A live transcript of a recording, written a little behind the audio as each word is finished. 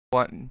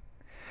One.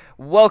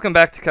 Welcome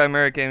back to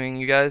Chimera Gaming,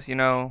 you guys. You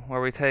know,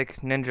 where we take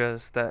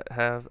ninjas that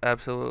have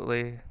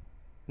absolutely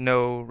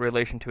no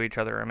relation to each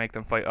other and make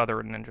them fight other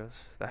ninjas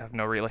that have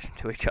no relation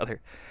to each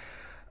other.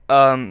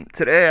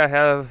 Today I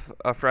have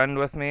a friend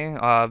with me,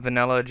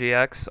 Vanilla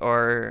GX,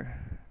 or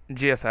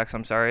GFX,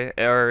 I'm sorry,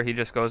 or he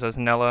just goes as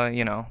Nella,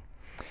 you know.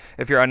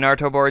 If you're on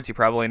Naruto boards, you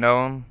probably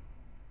know him.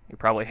 You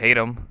probably hate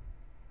him.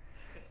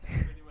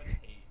 Pretty much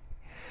hate.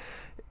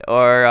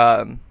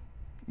 Or,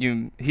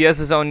 he has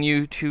his own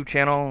YouTube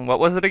channel. What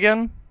was it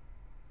again?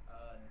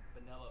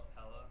 Vanilla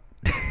Pella.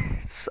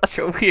 It's such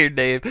a weird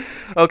name.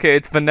 Okay,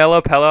 it's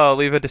Vanilla Pella. I'll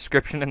leave a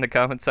description in the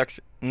comment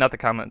section. Not the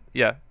comment.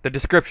 Yeah, the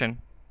description.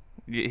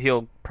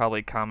 He'll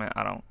probably comment.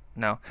 I don't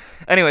know.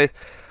 Anyways,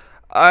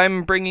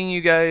 I'm bringing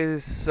you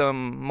guys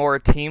some more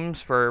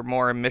teams for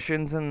more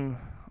missions and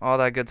all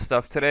that good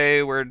stuff.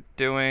 Today we're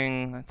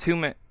doing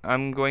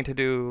I'm going to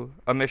do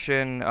a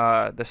mission,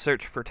 the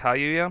search for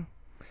Tayuya.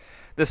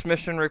 This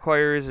mission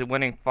requires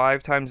winning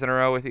 5 times in a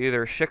row with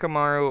either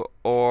Shikamaru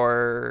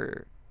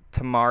or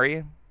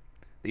Tamari.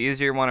 The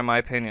easier one, in my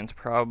opinion, is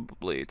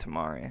probably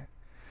Tamari.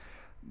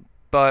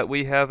 But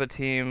we have a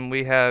team.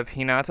 We have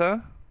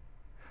Hinata,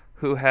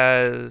 who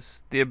has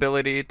the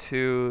ability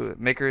to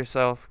make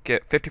herself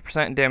get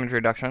 50% damage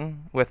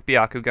reduction with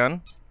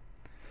Byakugan,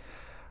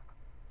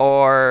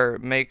 or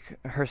make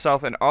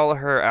herself and all of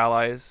her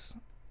allies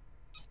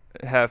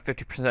have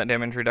 50%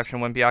 damage reduction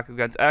when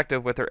Byakugan's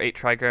active with her 8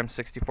 trigram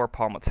 64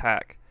 palm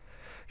attack.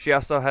 She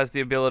also has the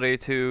ability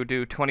to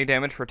do 20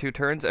 damage for 2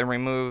 turns and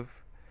remove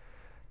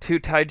 2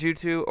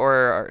 taijutsu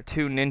or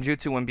 2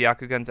 ninjutsu when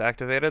Byakugan's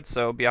activated,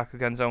 so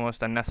Byakugan's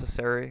almost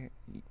unnecessary.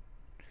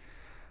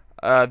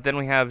 Then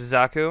we have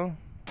Zaku.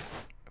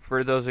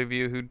 For those of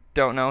you who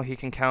don't know, he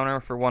can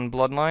counter for 1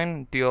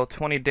 bloodline, deal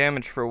 20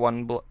 damage for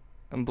 1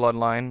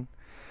 bloodline,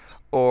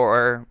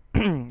 or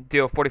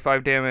deal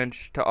 45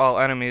 damage to all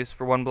enemies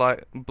for 1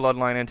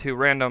 bloodline and 2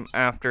 random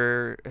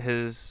after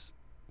his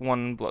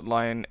 1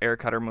 bloodline air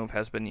cutter move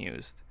has been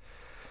used.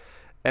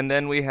 And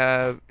then we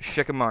have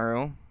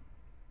Shikamaru.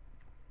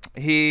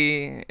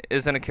 He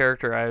isn't a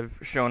character I've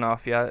shown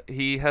off yet.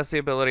 He has the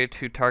ability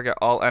to target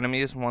all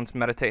enemies once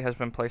meditate has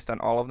been placed on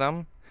all of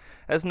them.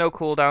 Has no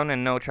cooldown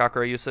and no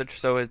chakra usage,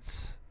 so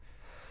it's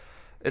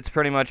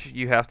pretty much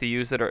you have to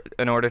use it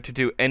in order to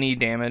do any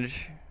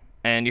damage,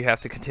 and you have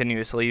to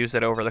continuously use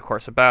it over the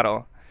course of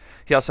battle.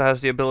 He also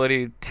has the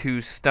ability to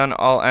stun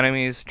all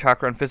enemies'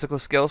 chakra and physical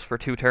skills for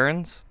 2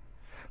 turns,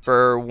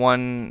 for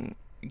 1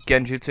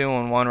 genjutsu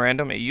and 1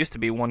 random. It used to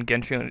be 1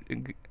 genjutsu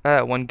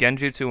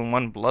and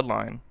 1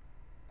 bloodline.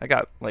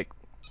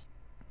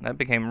 That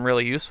became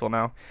really useful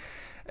now.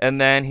 And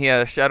then he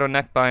has Shadow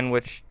Neckbind,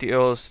 which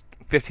deals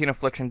 15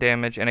 affliction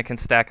damage, and it can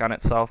stack on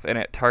itself, and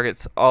it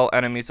targets all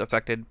enemies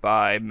affected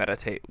by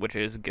meditate, which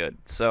is good.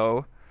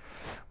 So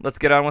let's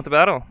get on with the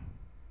battle.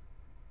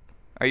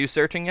 Are you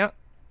searching yet?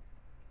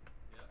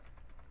 Yeah.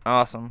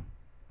 Awesome.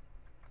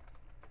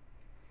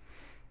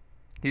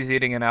 He's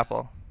eating an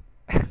apple.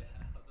 Yeah. I was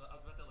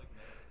about to mention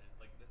it.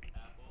 Like this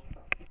apple,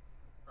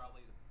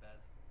 probably the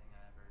best thing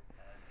I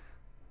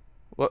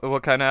ever had.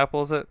 What kind of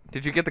apple is it?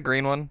 Did you get the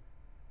green one?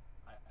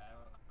 I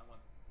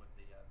went with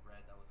the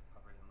bread that was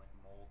covered in like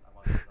mold. I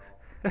wanted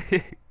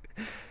it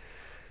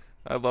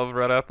all. I love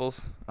red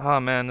apples.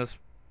 Oh man,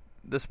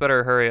 this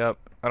better hurry up.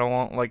 I don't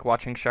want like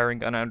watching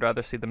Sharingan. I'd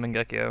rather see the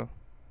Mangekyo.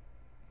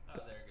 Oh,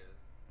 there it goes.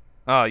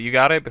 Oh, you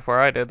got it before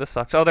I did. This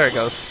sucks. Oh, there it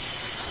goes.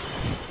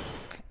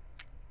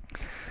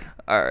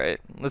 Alright,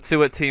 let's see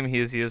what team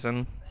he's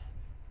using.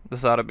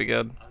 This ought to be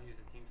good. I'm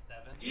using Team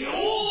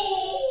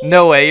 7.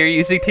 No way, you're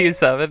using Team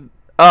 7?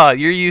 Oh,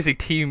 you're using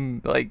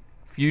Team, like,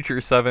 Future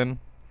 7.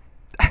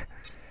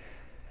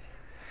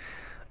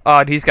 Oh,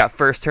 and he's got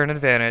first turn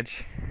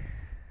advantage.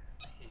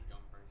 I hate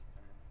going first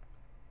turn,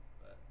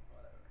 but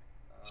whatever.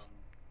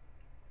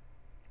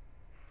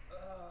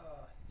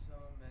 So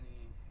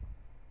many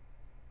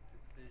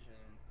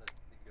decisions that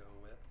to go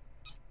with.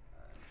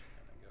 I'm just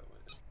gonna go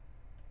with.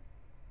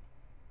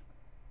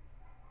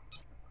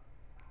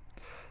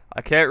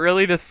 I can't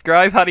really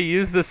describe how to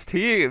use this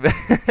team.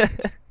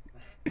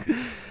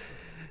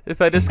 If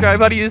I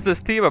describe how to use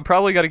this team, I'm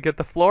probably going to get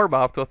the floor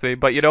mopped with me.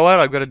 But you know what?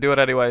 I'm going to do it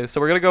anyway.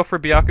 So we're going to go for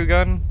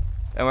Byakugan,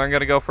 and we're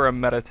going to go for a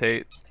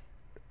Meditate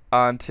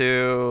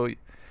onto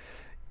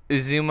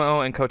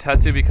Izumo and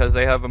Kotetsu because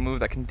they have a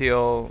move that can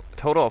deal a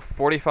total of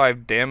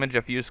 45 damage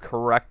if used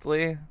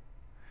correctly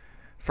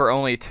for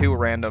only 2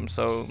 random.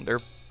 So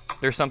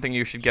there's something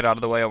you should get out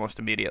of the way almost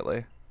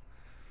immediately.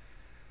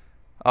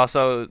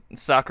 Also,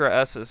 Sakura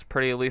S is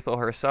pretty lethal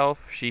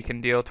herself. She can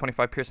deal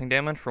 25 piercing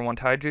damage for 1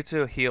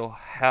 taijutsu, heal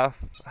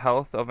half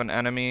health of an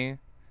enemy,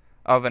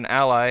 of an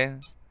ally,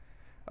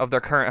 of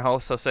their current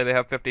health. So say they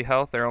have 50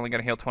 health, they're only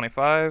going to heal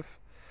 25.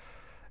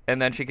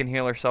 And then she can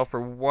heal herself for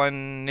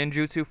 1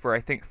 ninjutsu for,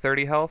 I think,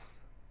 30 health.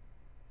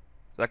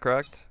 Is that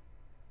correct?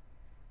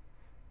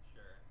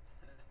 Sure.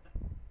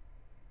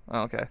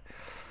 Oh, okay.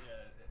 Yeah,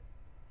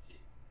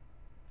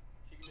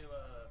 she can do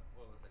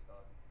what was it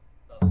called?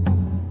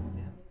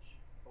 Damage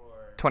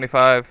or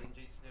 25. ninjutsu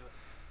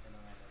and a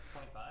random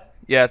 25?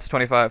 Yeah, it's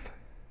 25.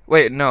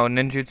 Wait, no,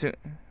 ninjutsu.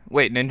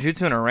 Wait,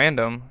 ninjutsu and a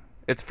random.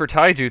 It's for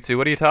taijutsu.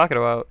 What are you talking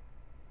about?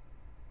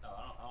 No, I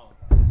don't know what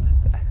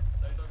you're talking about. I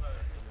thought you were talking about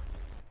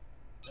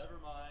AoE. Never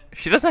mind.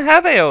 She doesn't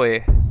have AoE.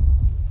 Yes,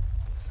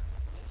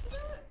 she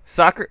does.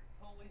 Sakura,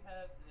 Totally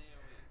has an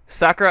AoE.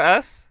 Sakura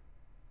S?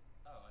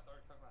 Oh, I thought we were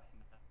talking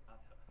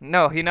about Hinata.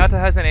 No, Hinata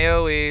has an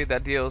AoE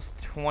that deals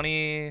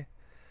 20,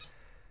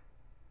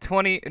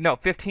 no,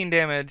 15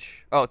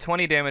 damage. Oh,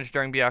 20 damage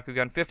during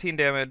Byakugan. 15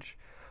 damage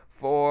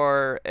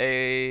for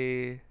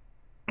a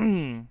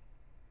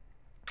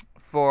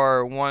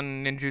for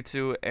one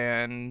ninjutsu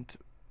and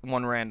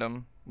one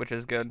random, which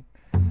is good.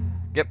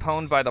 Get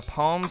pwned by the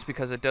palms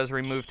because it does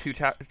remove 2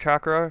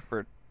 chakra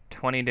for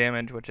 20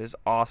 damage, which is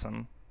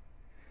awesome.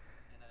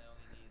 And I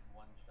only need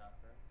 1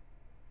 chakra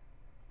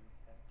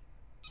to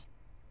attack.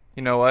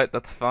 You know what?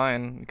 That's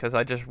fine because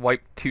I just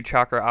wiped 2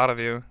 chakra out of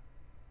you.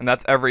 And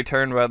that's every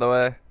turn, by the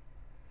way.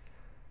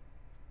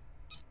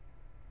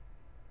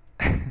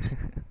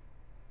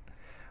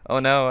 Oh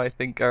no, I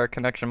think our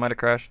connection might have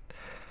crashed.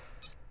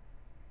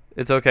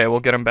 It's okay, we'll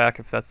get him back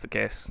if that's the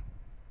case.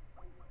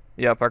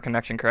 Yep, our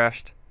connection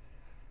crashed.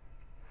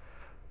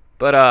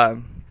 But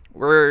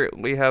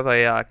we have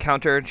a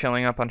counter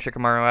chilling up on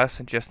Shikamaru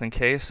S just in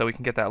case, so we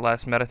can get that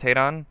last meditate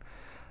on.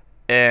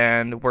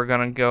 And we're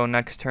gonna go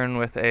next turn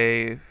with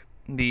the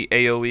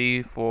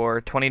AoE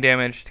for 20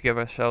 damage to give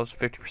ourselves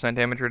 50%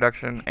 damage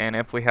reduction, and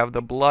if we have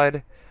the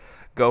blood,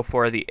 go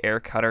for the air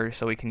cutter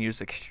so we can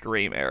use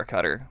extreme air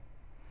cutter.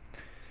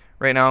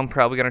 Right now I'm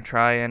probably gonna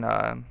try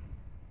and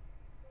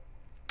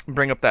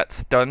bring up that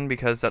stun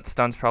because that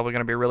stun's probably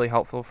gonna be really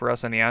helpful for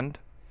us in the end.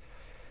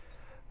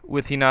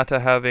 With Hinata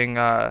having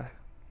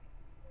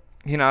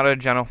Hinata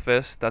Gentle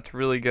Fist, that's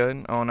really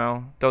good. Oh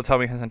no, don't tell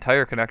me his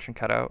entire connection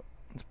cut out.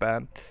 It's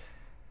bad.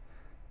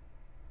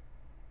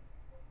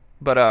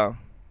 But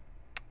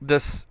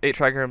this 8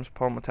 trigrams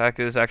palm attack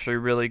is actually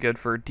really good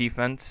for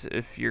defense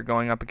if you're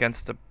going up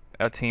against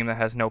a team that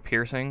has no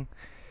piercing.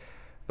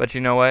 But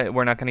you know what?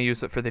 We're not going to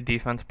use it for the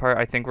defense part.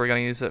 I think we're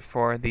going to use it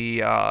for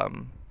the oh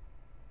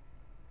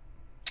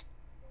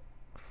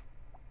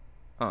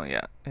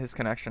yeah, his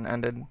connection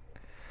ended.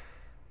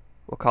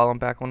 We'll call him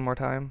back one more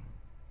time.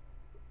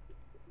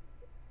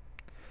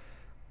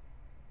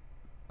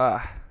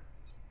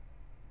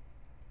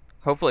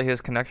 Hopefully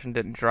his connection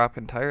didn't drop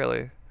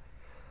entirely.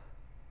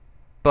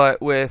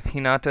 But with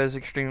Zaku's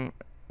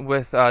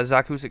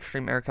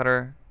extreme air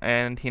cutter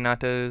and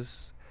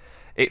Hinata's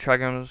 8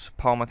 trigrams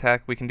palm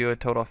attack, we can do a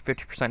total of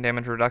 50%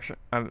 damage reduction.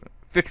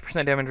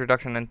 50% damage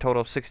reduction and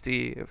total of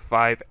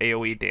 65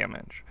 AoE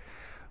damage.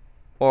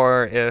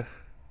 Or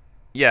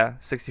yeah,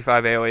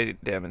 65 AoE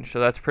damage.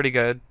 So that's pretty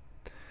good.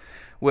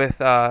 With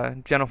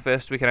Gentle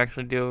Fist, we can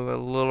actually do a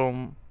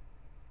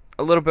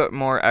little bit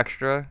more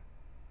extra.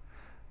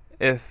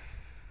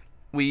 If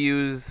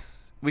we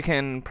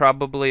can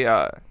probably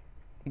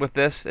with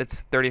this,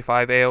 it's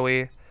 35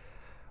 AoE.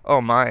 Oh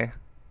my,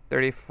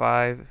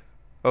 35.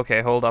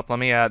 Okay, hold up. Let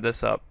me add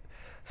this up.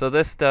 So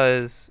this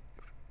does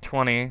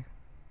 20.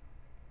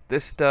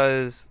 This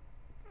does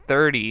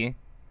 30.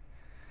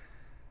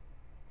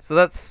 So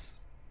that's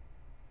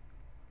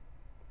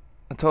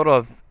a total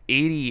of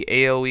 80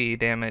 AoE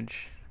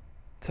damage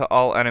to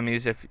all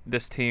enemies if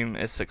this team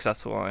is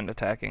successful in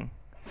attacking.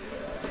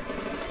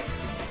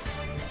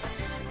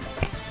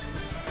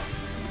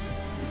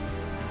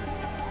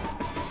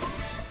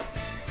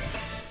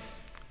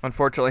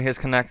 Unfortunately, his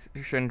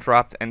connection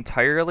dropped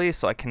entirely,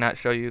 so I cannot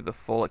show you the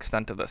full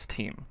extent of this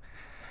team.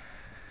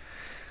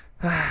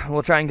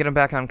 We'll try and get him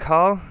back on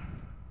call.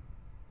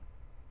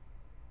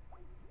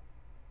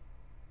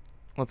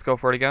 Let's go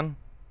for it again.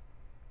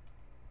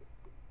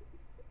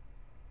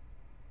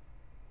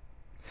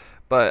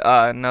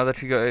 But now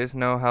that you guys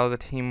know how this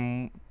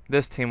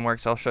team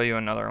works, I'll show you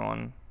another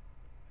one.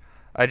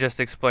 I just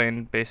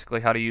explained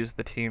basically how to use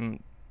the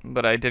team,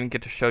 but I didn't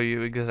get to show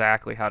you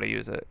exactly how to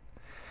use it.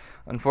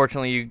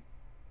 Unfortunately, you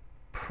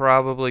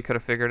probably could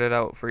have figured it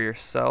out for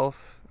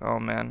yourself. Oh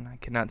man, I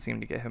cannot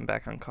seem to get him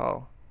back on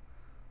call.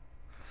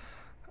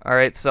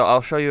 Alright, so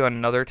I'll show you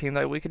another team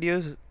that we could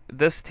use.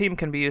 This team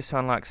can be used to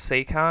unlock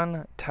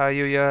Seikon,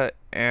 Tayuya,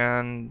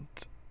 and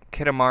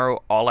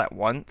Kitamaru all at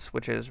once,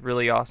 which is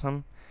really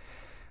awesome.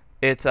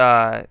 It's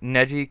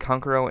Neji,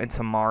 Kankuro, and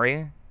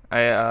Tamari.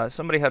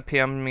 Somebody had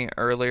PM'd me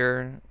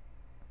earlier.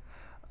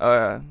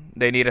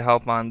 They needed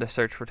help on the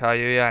search for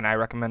Tayuya, and I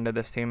recommended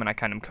this team, and I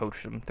kind of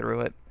coached him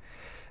through it.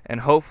 And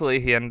hopefully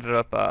he ended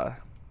up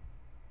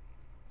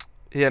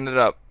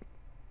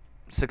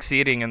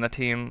succeeding in the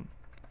team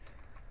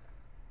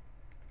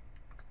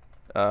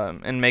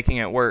and making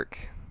it work.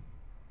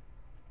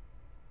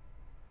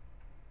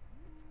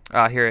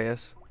 Here he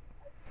is.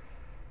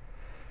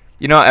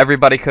 You know,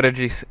 everybody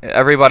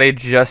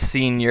just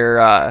seen your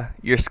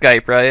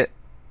Skype, right?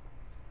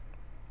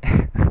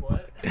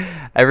 What?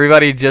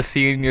 Everybody just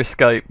seen your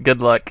Skype.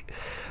 Good luck.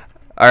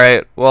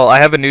 Alright, well,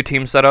 I have a new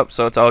team set up,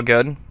 so it's all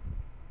good.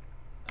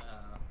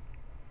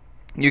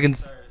 You can...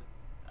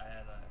 I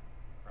had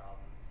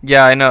problems.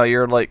 Yeah, I know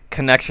your like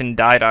connection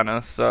died on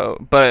us.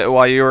 So, but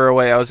while you were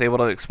away, I was able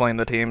to explain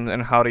the team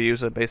and how to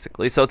use it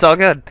basically. So it's all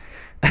good.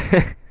 All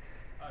right.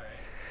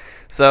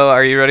 So,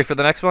 are you ready for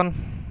the next one?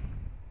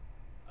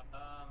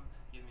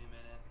 Give me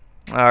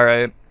a minute. All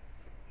right.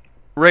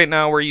 Right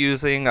now we're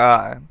using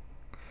Neji,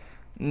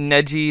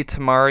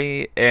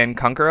 Tamari, and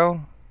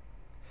Kankuro.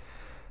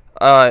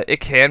 It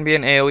can be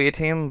an AoE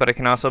team, but it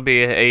can also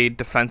be a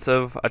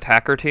defensive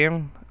attacker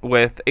team.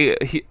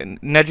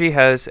 Neji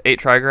has 8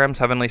 trigrams,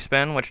 Heavenly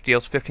Spin, which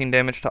deals 15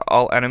 damage to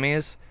all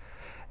enemies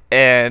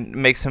and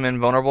makes him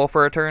invulnerable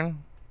for a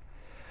turn.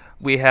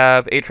 We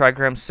have 8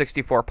 trigrams,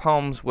 64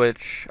 palms,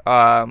 which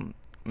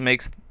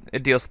makes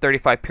it deals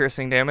 35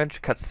 piercing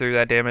damage, cuts through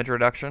that damage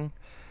reduction,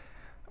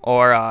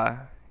 or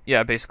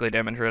yeah, basically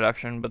damage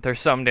reduction. But there's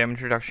some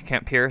damage reduction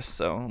can't pierce,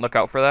 so look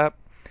out for that.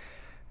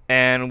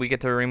 And we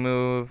get to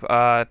remove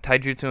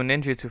Taijutsu and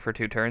Ninjutsu for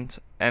 2 turns.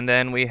 And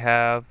then we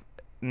have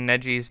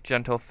Neji's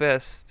Gentle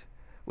Fist,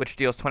 which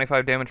deals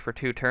 25 damage for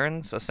 2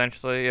 turns.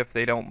 Essentially, if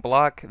they don't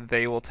block,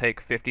 they will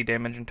take 50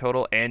 damage in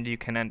total, and you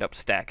can end up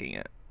stacking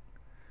it.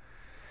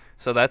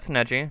 So that's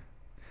Neji.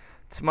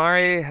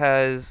 Tamari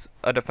has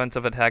a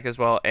defensive attack as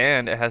well,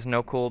 and it has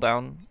no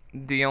cooldown.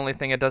 The only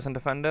thing it doesn't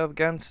defend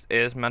against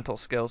is mental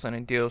skills, and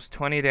it deals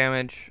 20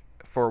 damage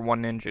for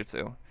 1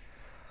 ninjutsu.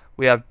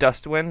 We have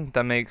Dustwind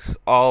that makes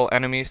all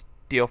enemies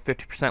deal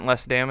 50%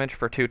 less damage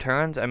for 2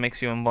 turns and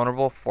makes you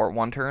invulnerable for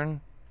 1 turn.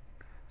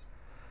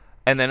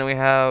 And then we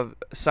have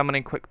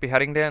Summoning Quick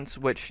Beheading Dance,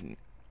 which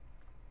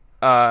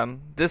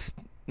this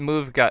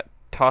move got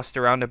tossed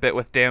around a bit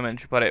with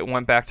damage, but it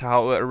went back to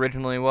how it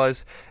originally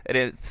was, and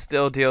it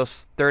still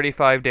deals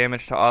 35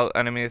 damage to all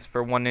enemies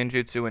for 1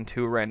 ninjutsu and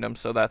 2 random,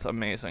 so that's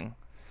amazing.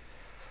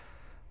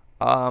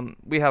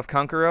 We have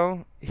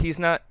Kankuro. He's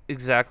not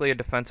exactly a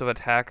defensive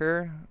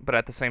attacker, but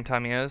at the same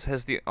time he is.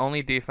 His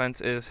only defense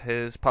is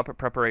his Puppet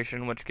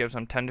Preparation, which gives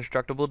him 10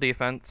 destructible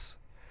defense,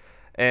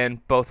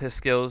 and both his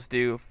skills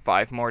do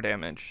 5 more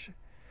damage.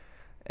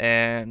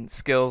 And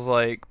skills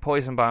like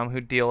Poison Bomb,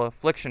 who deal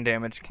affliction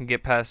damage, can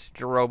get past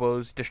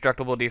Jirobo's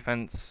destructible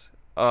defense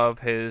of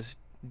his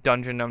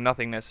Dungeon of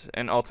Nothingness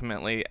and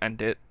ultimately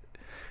end it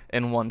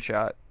in 1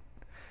 shot.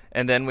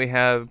 And then we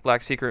have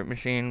Black Secret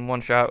Machine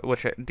 1 shot,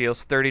 which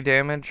deals 30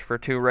 damage for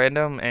 2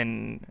 random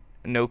and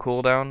no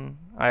cooldown.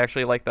 I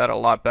actually like that a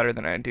lot better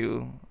than I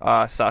do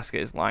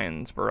Sasuke's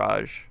Lion's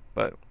Barrage,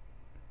 but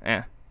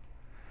eh.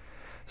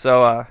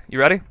 So, you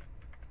ready?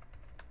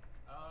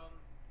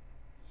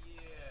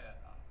 Yeah.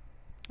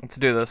 Let's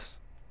do this.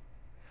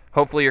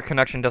 Hopefully your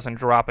connection doesn't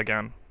drop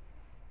again.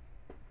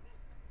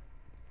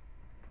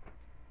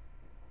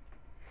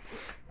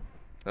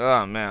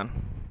 Oh, man.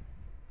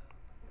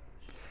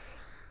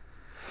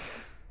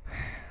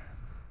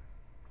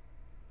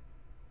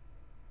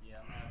 Yeah,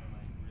 I'm having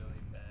like really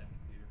bad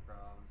computer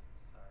problems.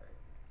 Sorry.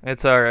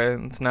 It's alright.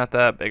 It's not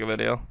that big of a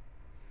deal.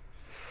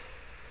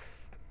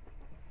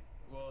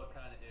 Well, it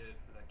kind of is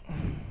because I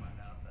can't move my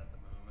mouse at the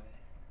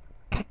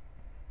moment.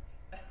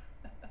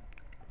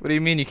 What do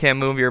you mean you can't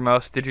move your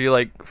mouse? Did you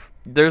like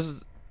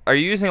are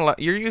you using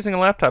you're using a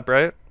laptop,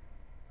 right?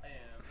 I am.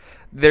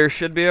 There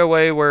should be a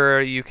way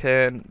where you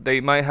can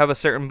they might have a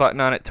certain button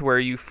on it to where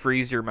you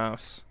freeze your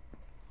mouse.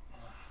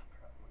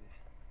 Probably.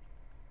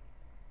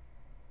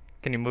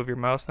 Can you move your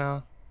mouse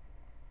now?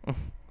 Just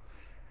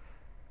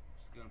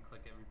gonna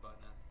click every button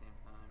at the same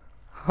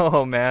time.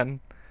 Oh man.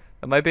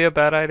 That might be a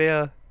bad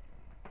idea.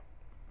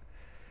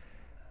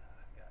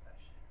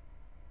 Gosh.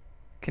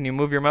 Can you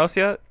move your mouse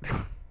yet?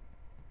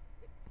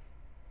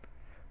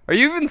 Are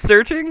you even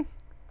searching?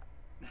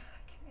 I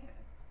can't.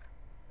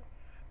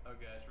 Oh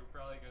gosh, we're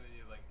probably gonna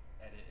need to like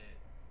edit it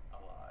a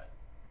lot.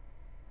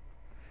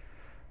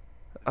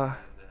 Uh,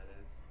 That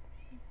is.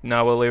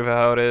 no, we'll leave it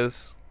how it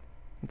is.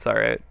 It's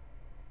alright.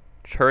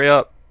 Just hurry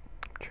up.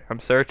 I'm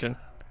searching.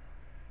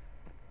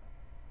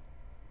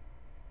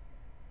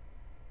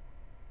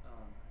 Oh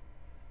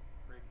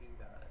my freaking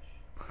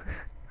gosh.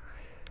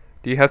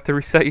 Do you have to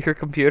reset your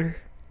computer?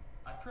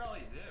 I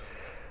probably do.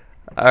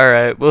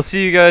 Alright, we'll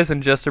see you guys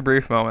in just a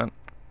brief moment.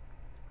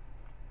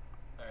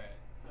 Alright,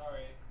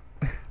 sorry.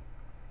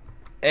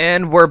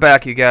 And we're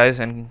back, you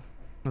guys, and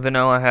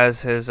Vanilla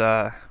has his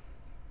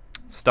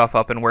stuff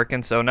up and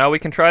working, so now we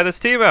can try this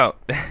team out.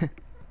 Yeah,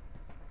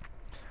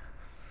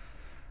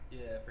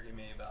 forgive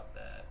me about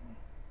that.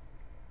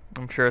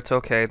 I'm sure it's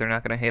okay. They're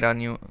not going to hate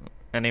on you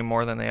any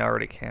more than they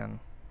already can.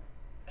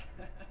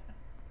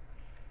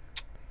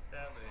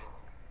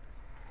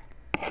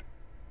 Sadly.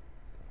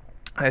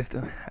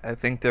 I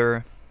think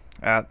they're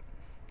at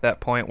that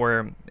point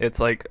where it's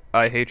like,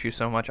 I hate you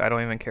so much, I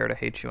don't even care to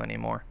hate you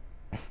anymore.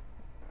 Hope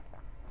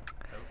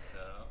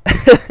so.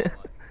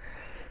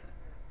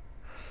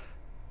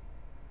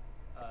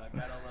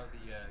 Gotta love the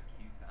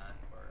queue time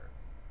for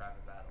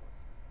private battles.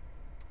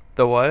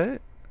 The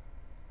what?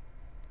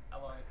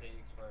 How long it takes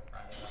for a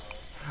private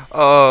battle?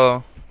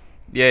 Oh,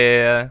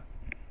 yeah.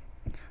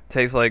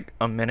 Takes like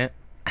a minute.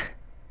 I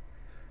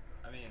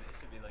mean, it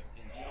should be like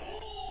instant,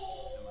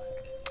 in my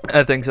opinion.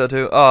 I think so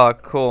too. Oh,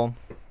 cool.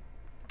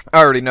 I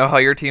already know how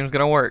your team's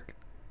gonna work.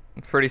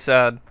 It's pretty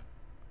sad.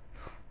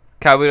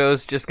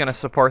 Kabuto's just gonna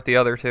support the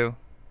other two.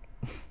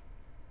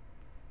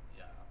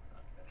 Yeah.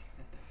 Okay.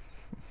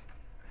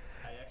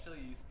 I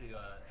actually used to.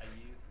 I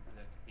used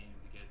this team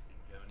to get to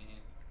Goni.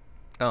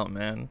 Oh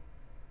man.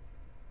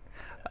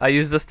 Yeah. I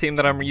use this team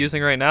that I'm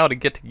using right now to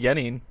get to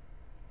Genin.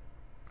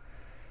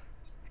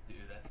 Dude,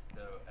 that's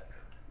so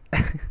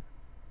epic.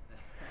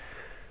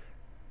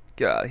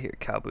 Get out of here,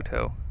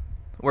 Kabuto.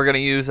 We're gonna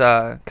use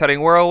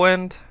Cutting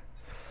Whirlwind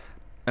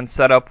and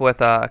set up with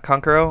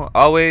Kankuro.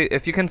 Always,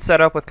 if you can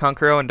set up with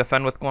Kankuro and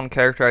defend with one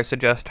character, I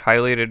suggest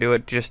highly to do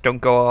it. Just don't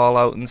go all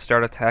out and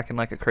start attacking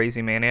like a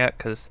crazy maniac,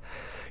 because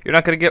you're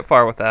not gonna get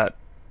far with that.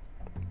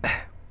 Yeah,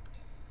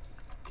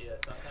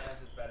 sometimes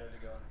it's better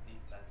to go on the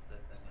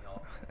defensive than the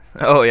offense.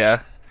 Oh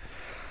yeah.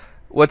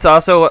 What's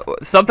also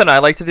something I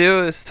like to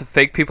do is to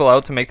fake people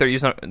out to make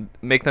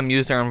them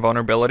use their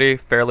invulnerability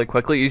fairly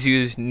quickly. Is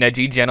use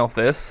Neji Gentle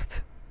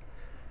Fist,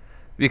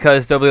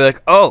 because they'll be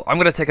like, "Oh, I'm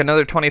gonna take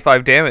another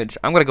 25 damage.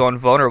 I'm gonna go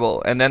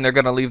invulnerable," and then they're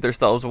gonna leave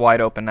themselves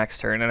wide open next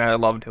turn. And I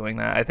love doing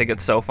that. I think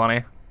it's so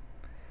funny.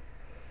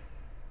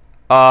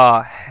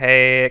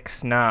 Heck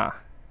nah,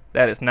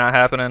 that is not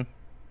happening.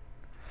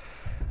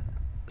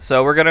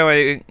 So we're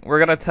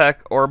gonna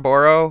attack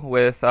Ouroboros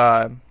with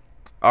our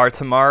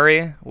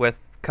Tamari with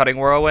Cutting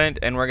Whirlwind,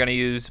 and we're gonna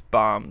use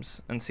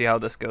bombs and see how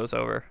this goes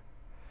over.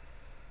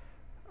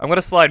 I'm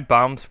gonna slide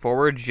bombs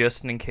forward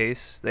just in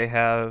case they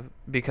have,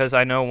 because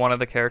I know one of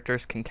the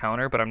characters can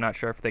counter, but I'm not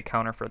sure if they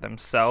counter for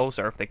themselves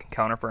or if they can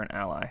counter for an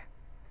ally.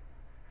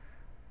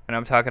 And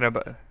I'm talking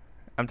about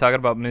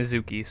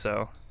Mizuki.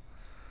 So,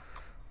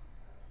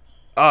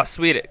 oh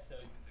sweet, I still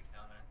use a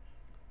counter.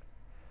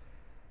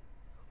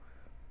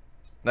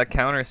 that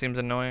counter seems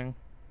annoying.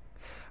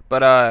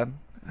 But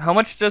how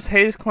much does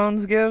Haze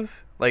clones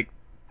give? Like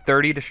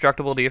 30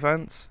 destructible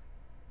defense.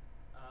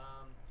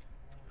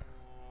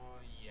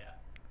 Yeah.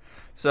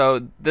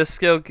 So this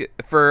skill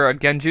for a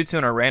Genjutsu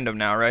and a random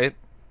now, right?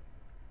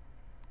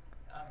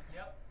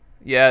 Yep.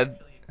 Yeah, Actually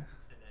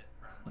boosted it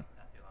from like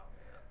not too long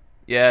ago.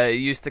 yeah. It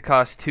used to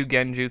cost 2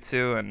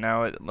 Genjutsu, and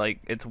now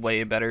it's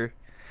way better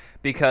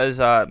because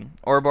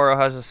Ouroboros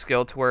has a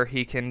skill to where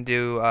he can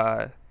do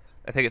I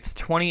think it's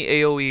 20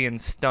 AOE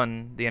and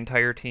stun the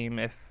entire team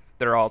if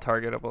they're all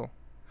targetable,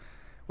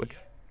 which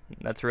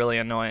that's really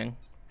annoying.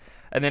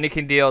 And then he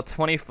can deal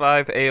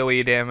 25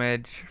 AOE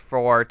damage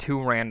for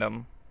 2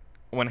 random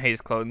when Haze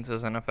Clones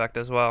is in effect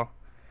as well.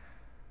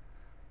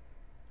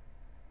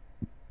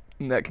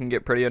 And that can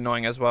get pretty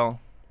annoying as well.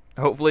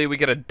 Hopefully we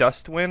get a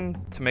Dust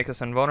Wind to make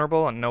us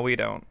invulnerable, and no we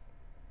don't.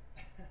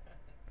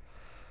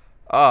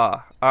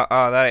 That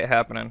ain't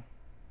happening.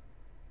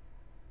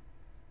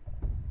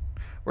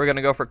 We're going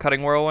to go for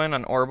Cutting Whirlwind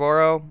on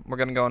Ouroboros. We're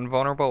going to go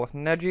invulnerable with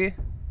Neji,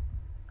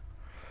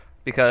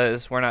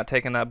 because we're not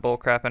taking that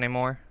bullcrap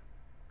anymore.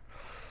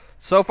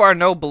 So far,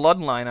 no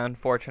Bloodline,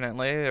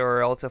 unfortunately, or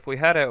else if we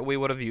had it, we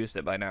would have used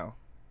it by now.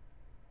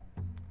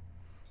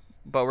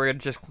 But we're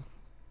just going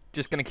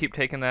to keep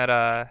taking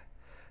that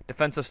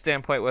defensive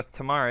standpoint with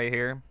Tamari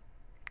here.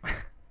 I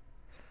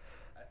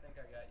think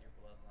I got your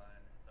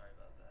bloodline. Sorry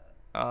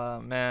about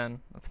that.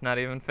 Man, that's not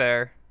even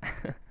fair. Oh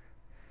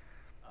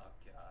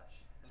gosh.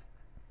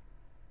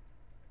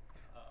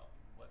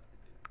 What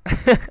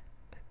to do?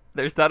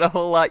 There's not a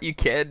whole lot you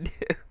can do.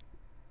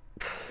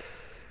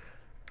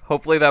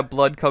 Hopefully that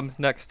blood comes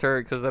next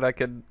turn, because then I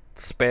could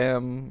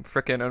spam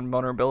frickin'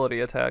 invulnerability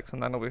attacks,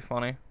 and that'll be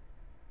funny.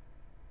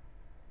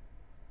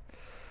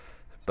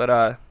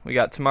 But we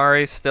got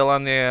Tamari still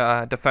on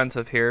the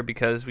defensive here,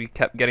 because we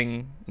kept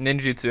getting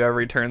ninjutsu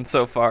every turn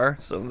so far,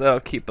 so that'll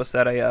keep us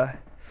at a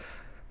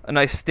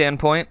nice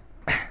standpoint.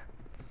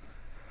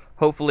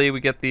 Hopefully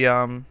we get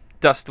the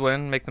Dust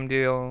Wind, make them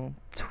deal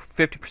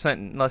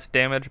 50% less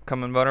damage,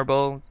 become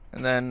invulnerable,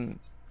 and then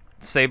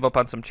save up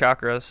on some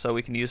chakras so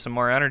we can use some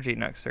more energy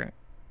next turn.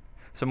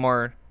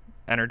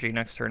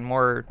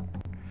 More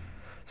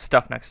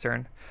stuff next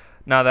turn.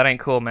 No, that ain't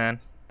cool, man.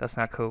 That's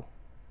not cool.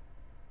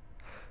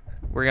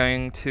 We're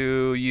going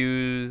to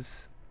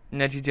use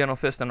Neji Gentle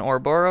Fist on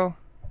Ouroboros.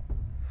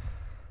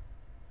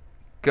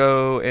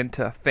 Go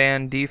into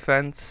fan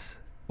defense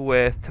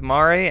with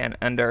Tamari and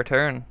end our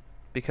turn.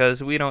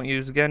 Because we don't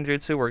use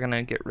Genjutsu, we're going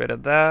to get rid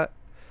of that.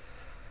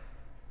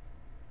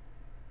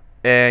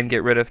 And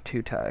get rid of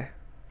Tutai.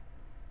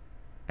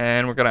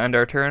 And we're going to end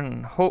our turn,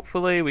 and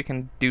hopefully we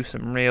can do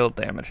some real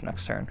damage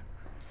next turn.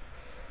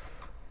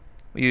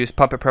 We use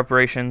puppet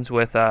preparations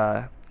with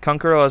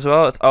Kankuro as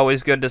well. It's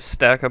always good to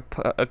stack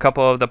up a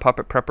couple of the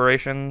puppet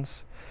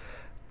preparations.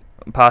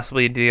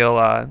 Possibly deal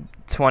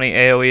 20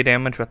 AoE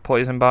damage with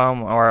Poison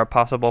Bomb, or a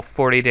possible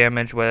 40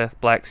 damage with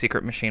Black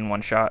Secret Machine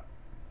one-shot.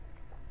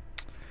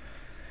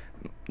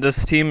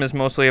 This team is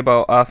mostly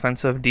about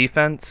offensive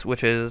defense,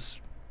 which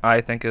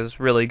I think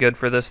is really good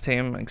for this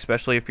team,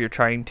 especially if you're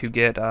trying to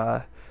get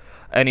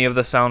any of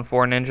the Sound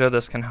 4 Ninja.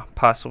 This can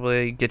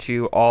possibly get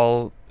you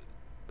all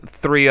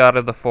 3 out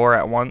of the 4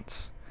 at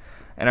once.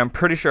 And I'm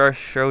pretty sure I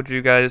showed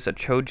you guys a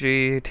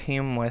Choji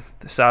team with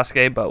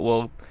Sasuke, but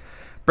we'll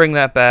bring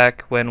that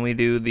back when we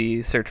do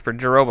the Search for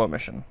Jirobo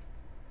mission.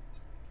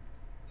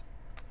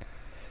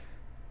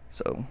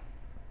 So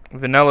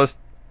Vanilla's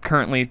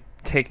currently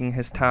taking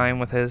his time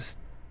with his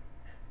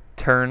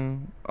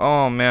turn.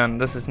 Oh man,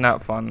 this is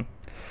not fun.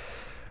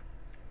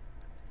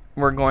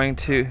 We're going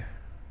to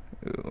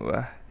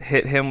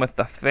hit him with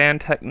the fan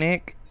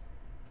technique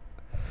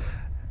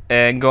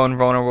and go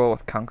invulnerable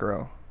with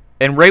Kankuro.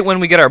 And right when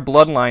we get our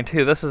bloodline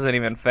too, this isn't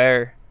even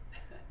fair.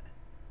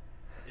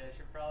 Yeah, I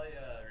should probably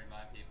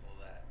remind people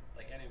that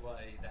like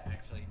anybody that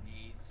actually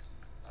needs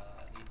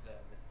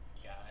this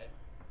guide.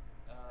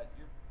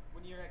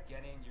 When you're at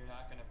Genin, you're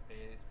not gonna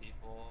face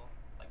people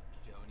like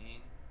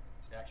Jonin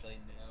who actually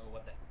know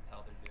what the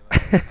hell they're doing.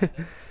 Kind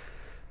of.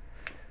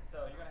 So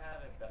you're gonna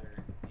have a better,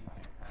 easier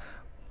time with him.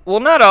 Well,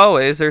 not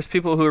always. There's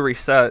people who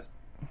reset.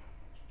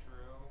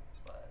 True,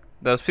 but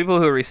Those people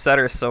who reset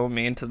are so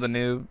mean to the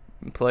new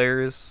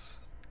players.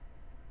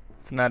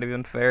 It's not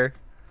even fair.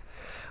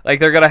 Like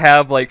they're gonna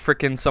have like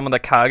freaking some of the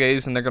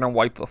Kages and they're gonna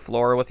wipe the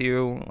floor with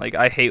you. Like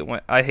I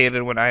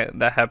hated when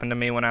that happened to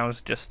me when I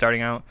was just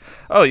starting out.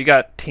 Oh, you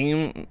got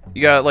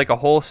like a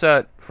whole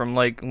set from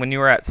like when you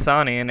were at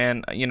Sonny, and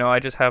then I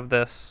just have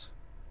this.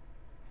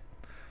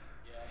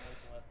 yeah, I'm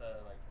working with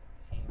like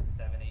team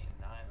 7, 8, and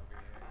 9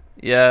 over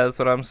here. Yeah, that's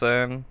what I'm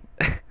saying.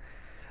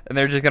 And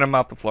they're just gonna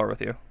mop the floor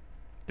with you.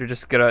 They're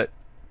just gonna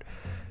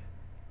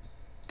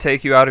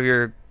take you out of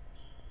your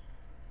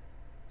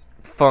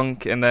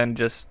funk and then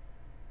just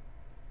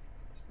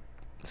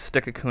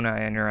stick a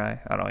kunai in your eye.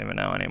 I don't even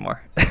know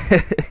anymore.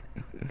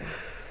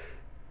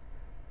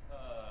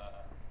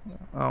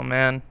 Oh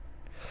man,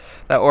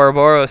 that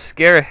Ouroboros is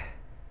scary.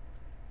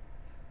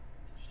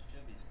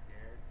 Should be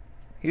scared.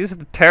 He's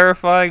a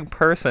terrifying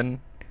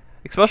person,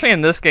 especially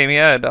in this game. He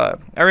had.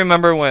 I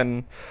remember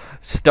when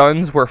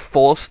stuns were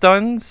full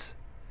stuns.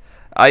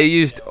 I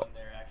used Yeah, when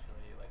they're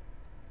actually like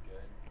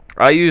good.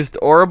 I used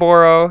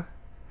Ouroboros.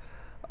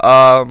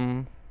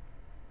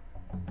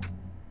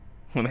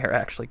 When they're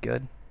actually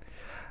good.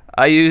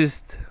 I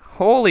used.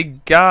 Holy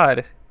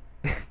God.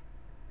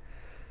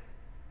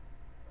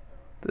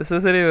 This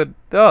isn't even.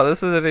 No,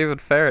 this isn't even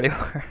fair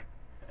anymore.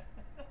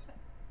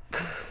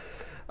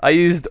 I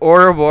used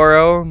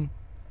Ouroboros,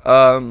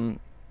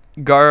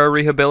 Gara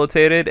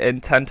Rehabilitated,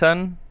 and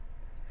Tenten,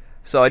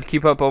 so I'd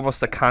keep up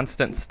almost a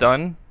constant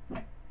stun.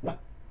 Yeah.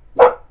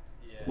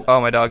 Oh,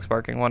 my dog's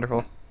barking.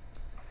 Wonderful.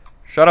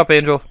 Shut up,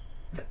 Angel.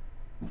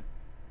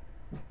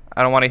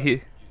 I don't want to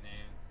hear.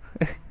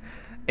 Few names.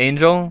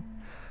 Angel?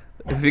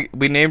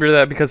 We named her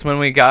that because when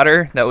we got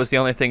her, that was the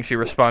only thing she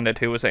responded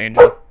to was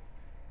Angel.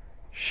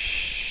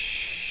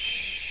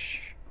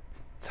 Shh.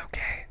 It's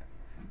okay.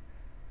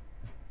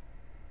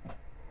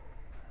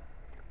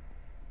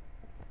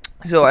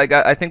 So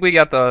I think we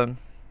got the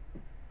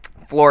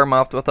floor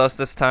mopped with us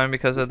this time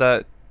because of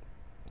that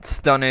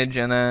stunnage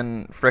and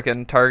then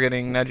frickin'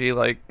 targeting Neji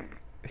like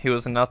he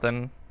was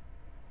nothing.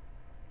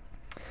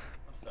 I'm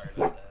sorry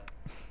about that.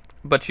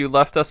 But you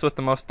left us with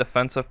the most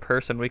defensive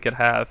person we could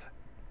have.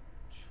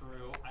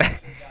 True. I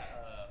actually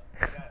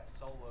got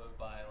soloed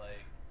by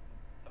like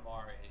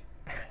Tamari.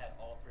 I had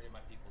all 3 of my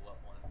people up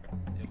one.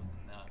 It was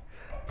nuts.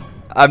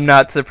 I'm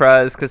not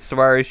surprised because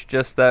Tamari's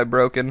just that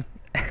broken.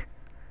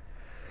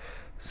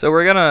 So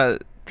we're gonna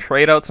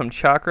trade out some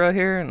chakra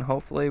here and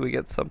hopefully we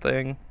get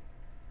something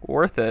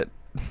worth it.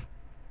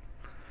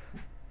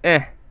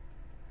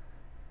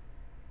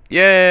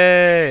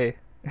 Yay!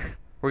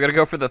 We're gonna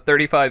go for the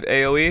 35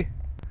 AoE.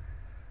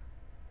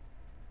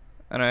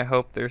 And I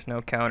hope there's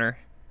no counter.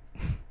 I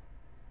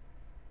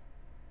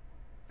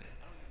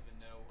don't even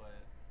know what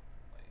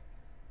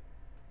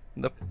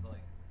The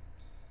like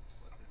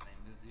what's his name?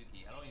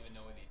 Mizuki. I don't even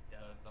know what he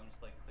does. I'm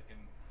just like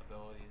clicking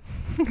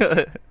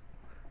abilities.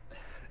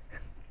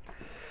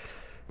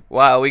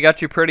 Wow, we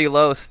got you pretty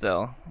low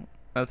still.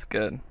 That's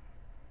good.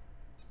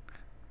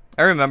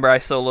 I remember I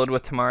soloed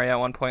with Tamari at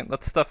one point.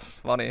 That stuff's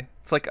funny.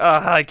 It's like,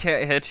 I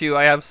can't hit you.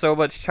 I have so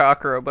much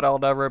chakra, but I'll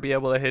never be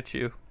able to hit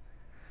you.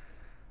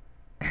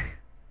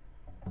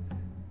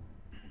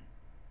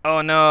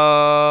 Oh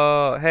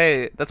no.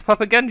 Hey, that's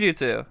Papa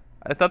Genjutsu.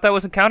 I thought that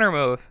was a counter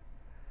move.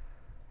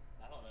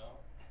 I don't know.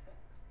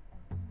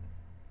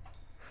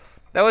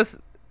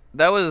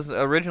 That was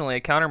originally a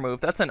counter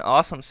move. That's an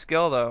awesome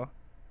skill though.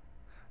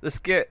 This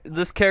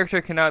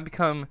character cannot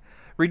become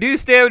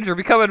reduce damage or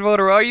become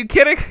invulnerable. Are you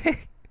kidding me?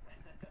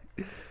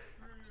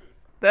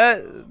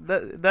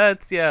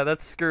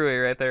 That's screwy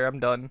right there. I'm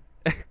done.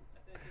 I think it's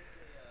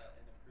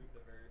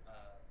an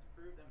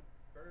improved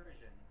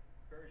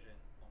version.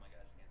 Oh my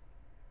gosh,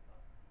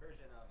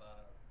 version of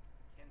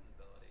Ken's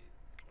ability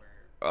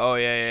where Oh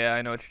yeah,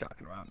 I know what you're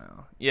talking about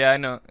now. Yeah, I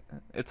know.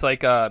 It's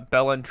like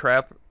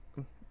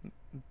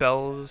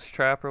Bell's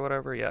trap or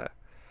whatever. Yeah.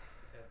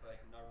 because like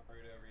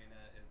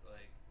Naruto-Arena is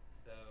like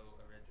so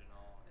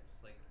original and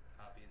just like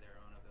copy their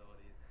own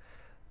abilities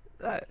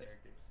That,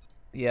 characters.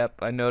 yep,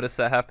 I notice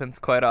that happens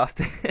quite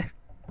often. I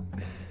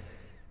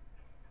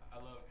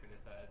love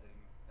criticizing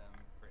them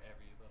for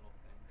every little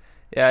thing.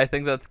 Yeah, I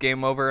think that's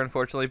game over,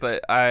 unfortunately.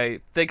 But I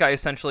think I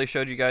essentially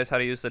showed you guys how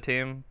to use the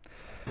team.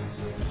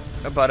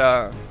 But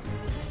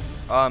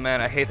oh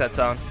man, I hate that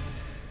sound.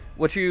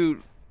 What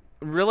you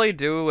really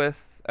do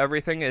with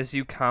everything is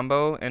you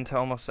combo into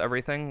almost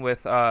everything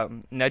with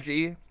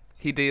Neji.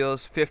 He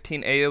deals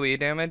 15 AoE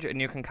damage,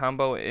 and you can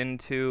combo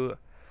into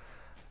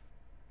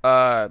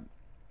uh,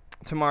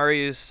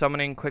 Tamari's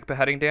summoning quick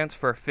beheading dance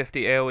for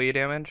 50 AoE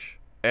damage.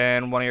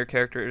 And one of your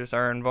characters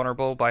are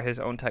invulnerable by his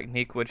own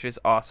technique, which is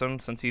awesome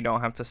since you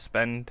don't have to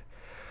spend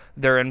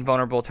their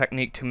invulnerable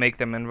technique to make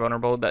them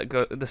invulnerable.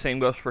 The same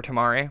goes for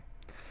Tamari.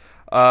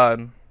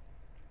 Um,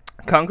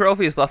 Conqueror, if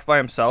he's left by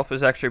himself,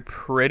 is actually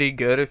pretty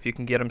good if you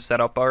can get him set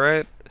up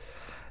alright.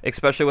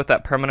 Especially with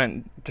that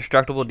permanent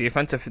destructible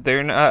defense. If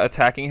they're not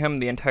attacking him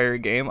the entire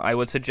game, I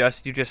would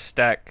suggest you just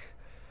stack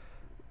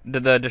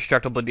the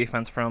destructible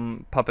defense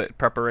from Puppet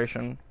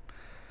Preparation.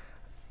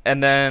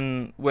 And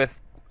then with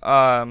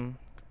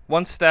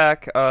one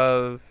stack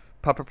of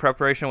Puppet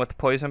Preparation with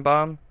Poison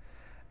Bomb,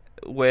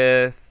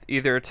 with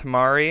either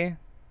Tamari,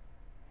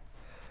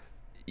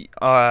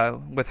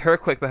 with her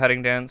quick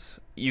beheading dance,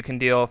 you can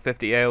deal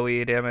 50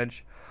 AoE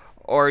damage,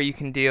 or you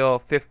can deal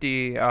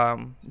 50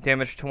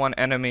 damage to one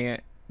enemy,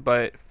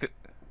 but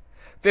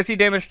 50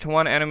 damage to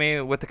one enemy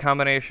with the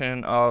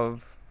combination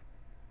of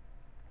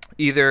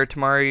either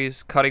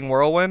Tamari's Cutting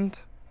Whirlwind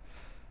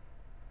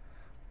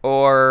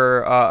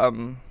or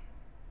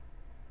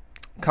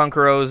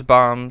Conqueror's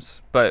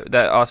Bombs, but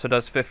that also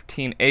does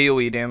 15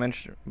 AoE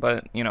damage,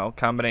 but, you know,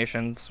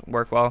 combinations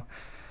work well.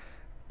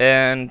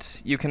 And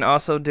you can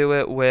also do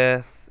it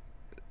with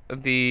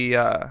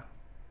the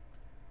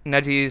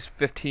Neji's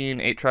 15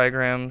 8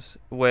 trigrams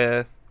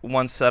with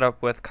one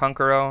setup with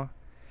Conqueror,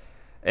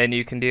 and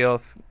you can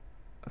deal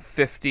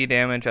 50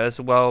 damage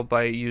as well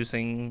by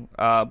using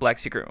Black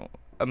Secret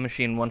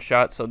Machine one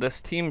shot. So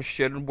this team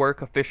should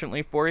work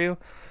efficiently for you.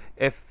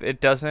 If it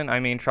doesn't,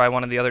 I mean, try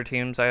one of the other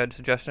teams I had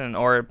suggested,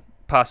 or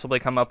possibly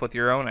come up with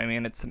your own. I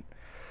mean,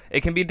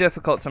 it can be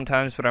difficult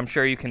sometimes, but I'm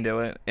sure you can do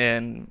it.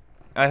 And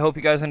I hope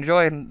you guys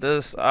enjoyed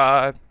this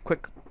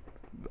quick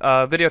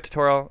video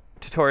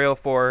tutorial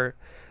for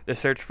the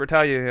search for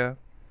Tayuya.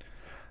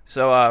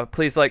 So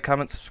please like,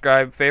 comment,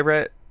 subscribe,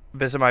 favorite.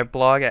 Visit my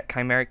blog at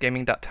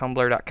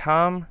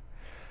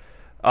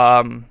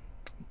chimericgaming.tumblr.com.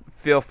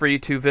 Feel free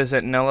to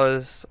visit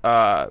Nilla's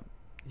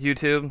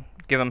YouTube.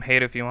 Give him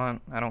hate if you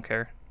want. I don't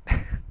care.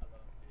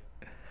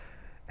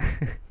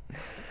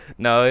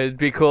 No, it'd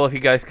be cool if you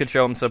guys could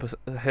show him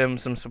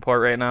some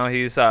support right now.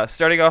 He's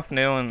starting off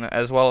new, and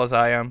as well as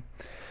I am.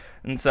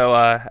 And so,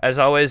 as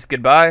always,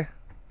 goodbye.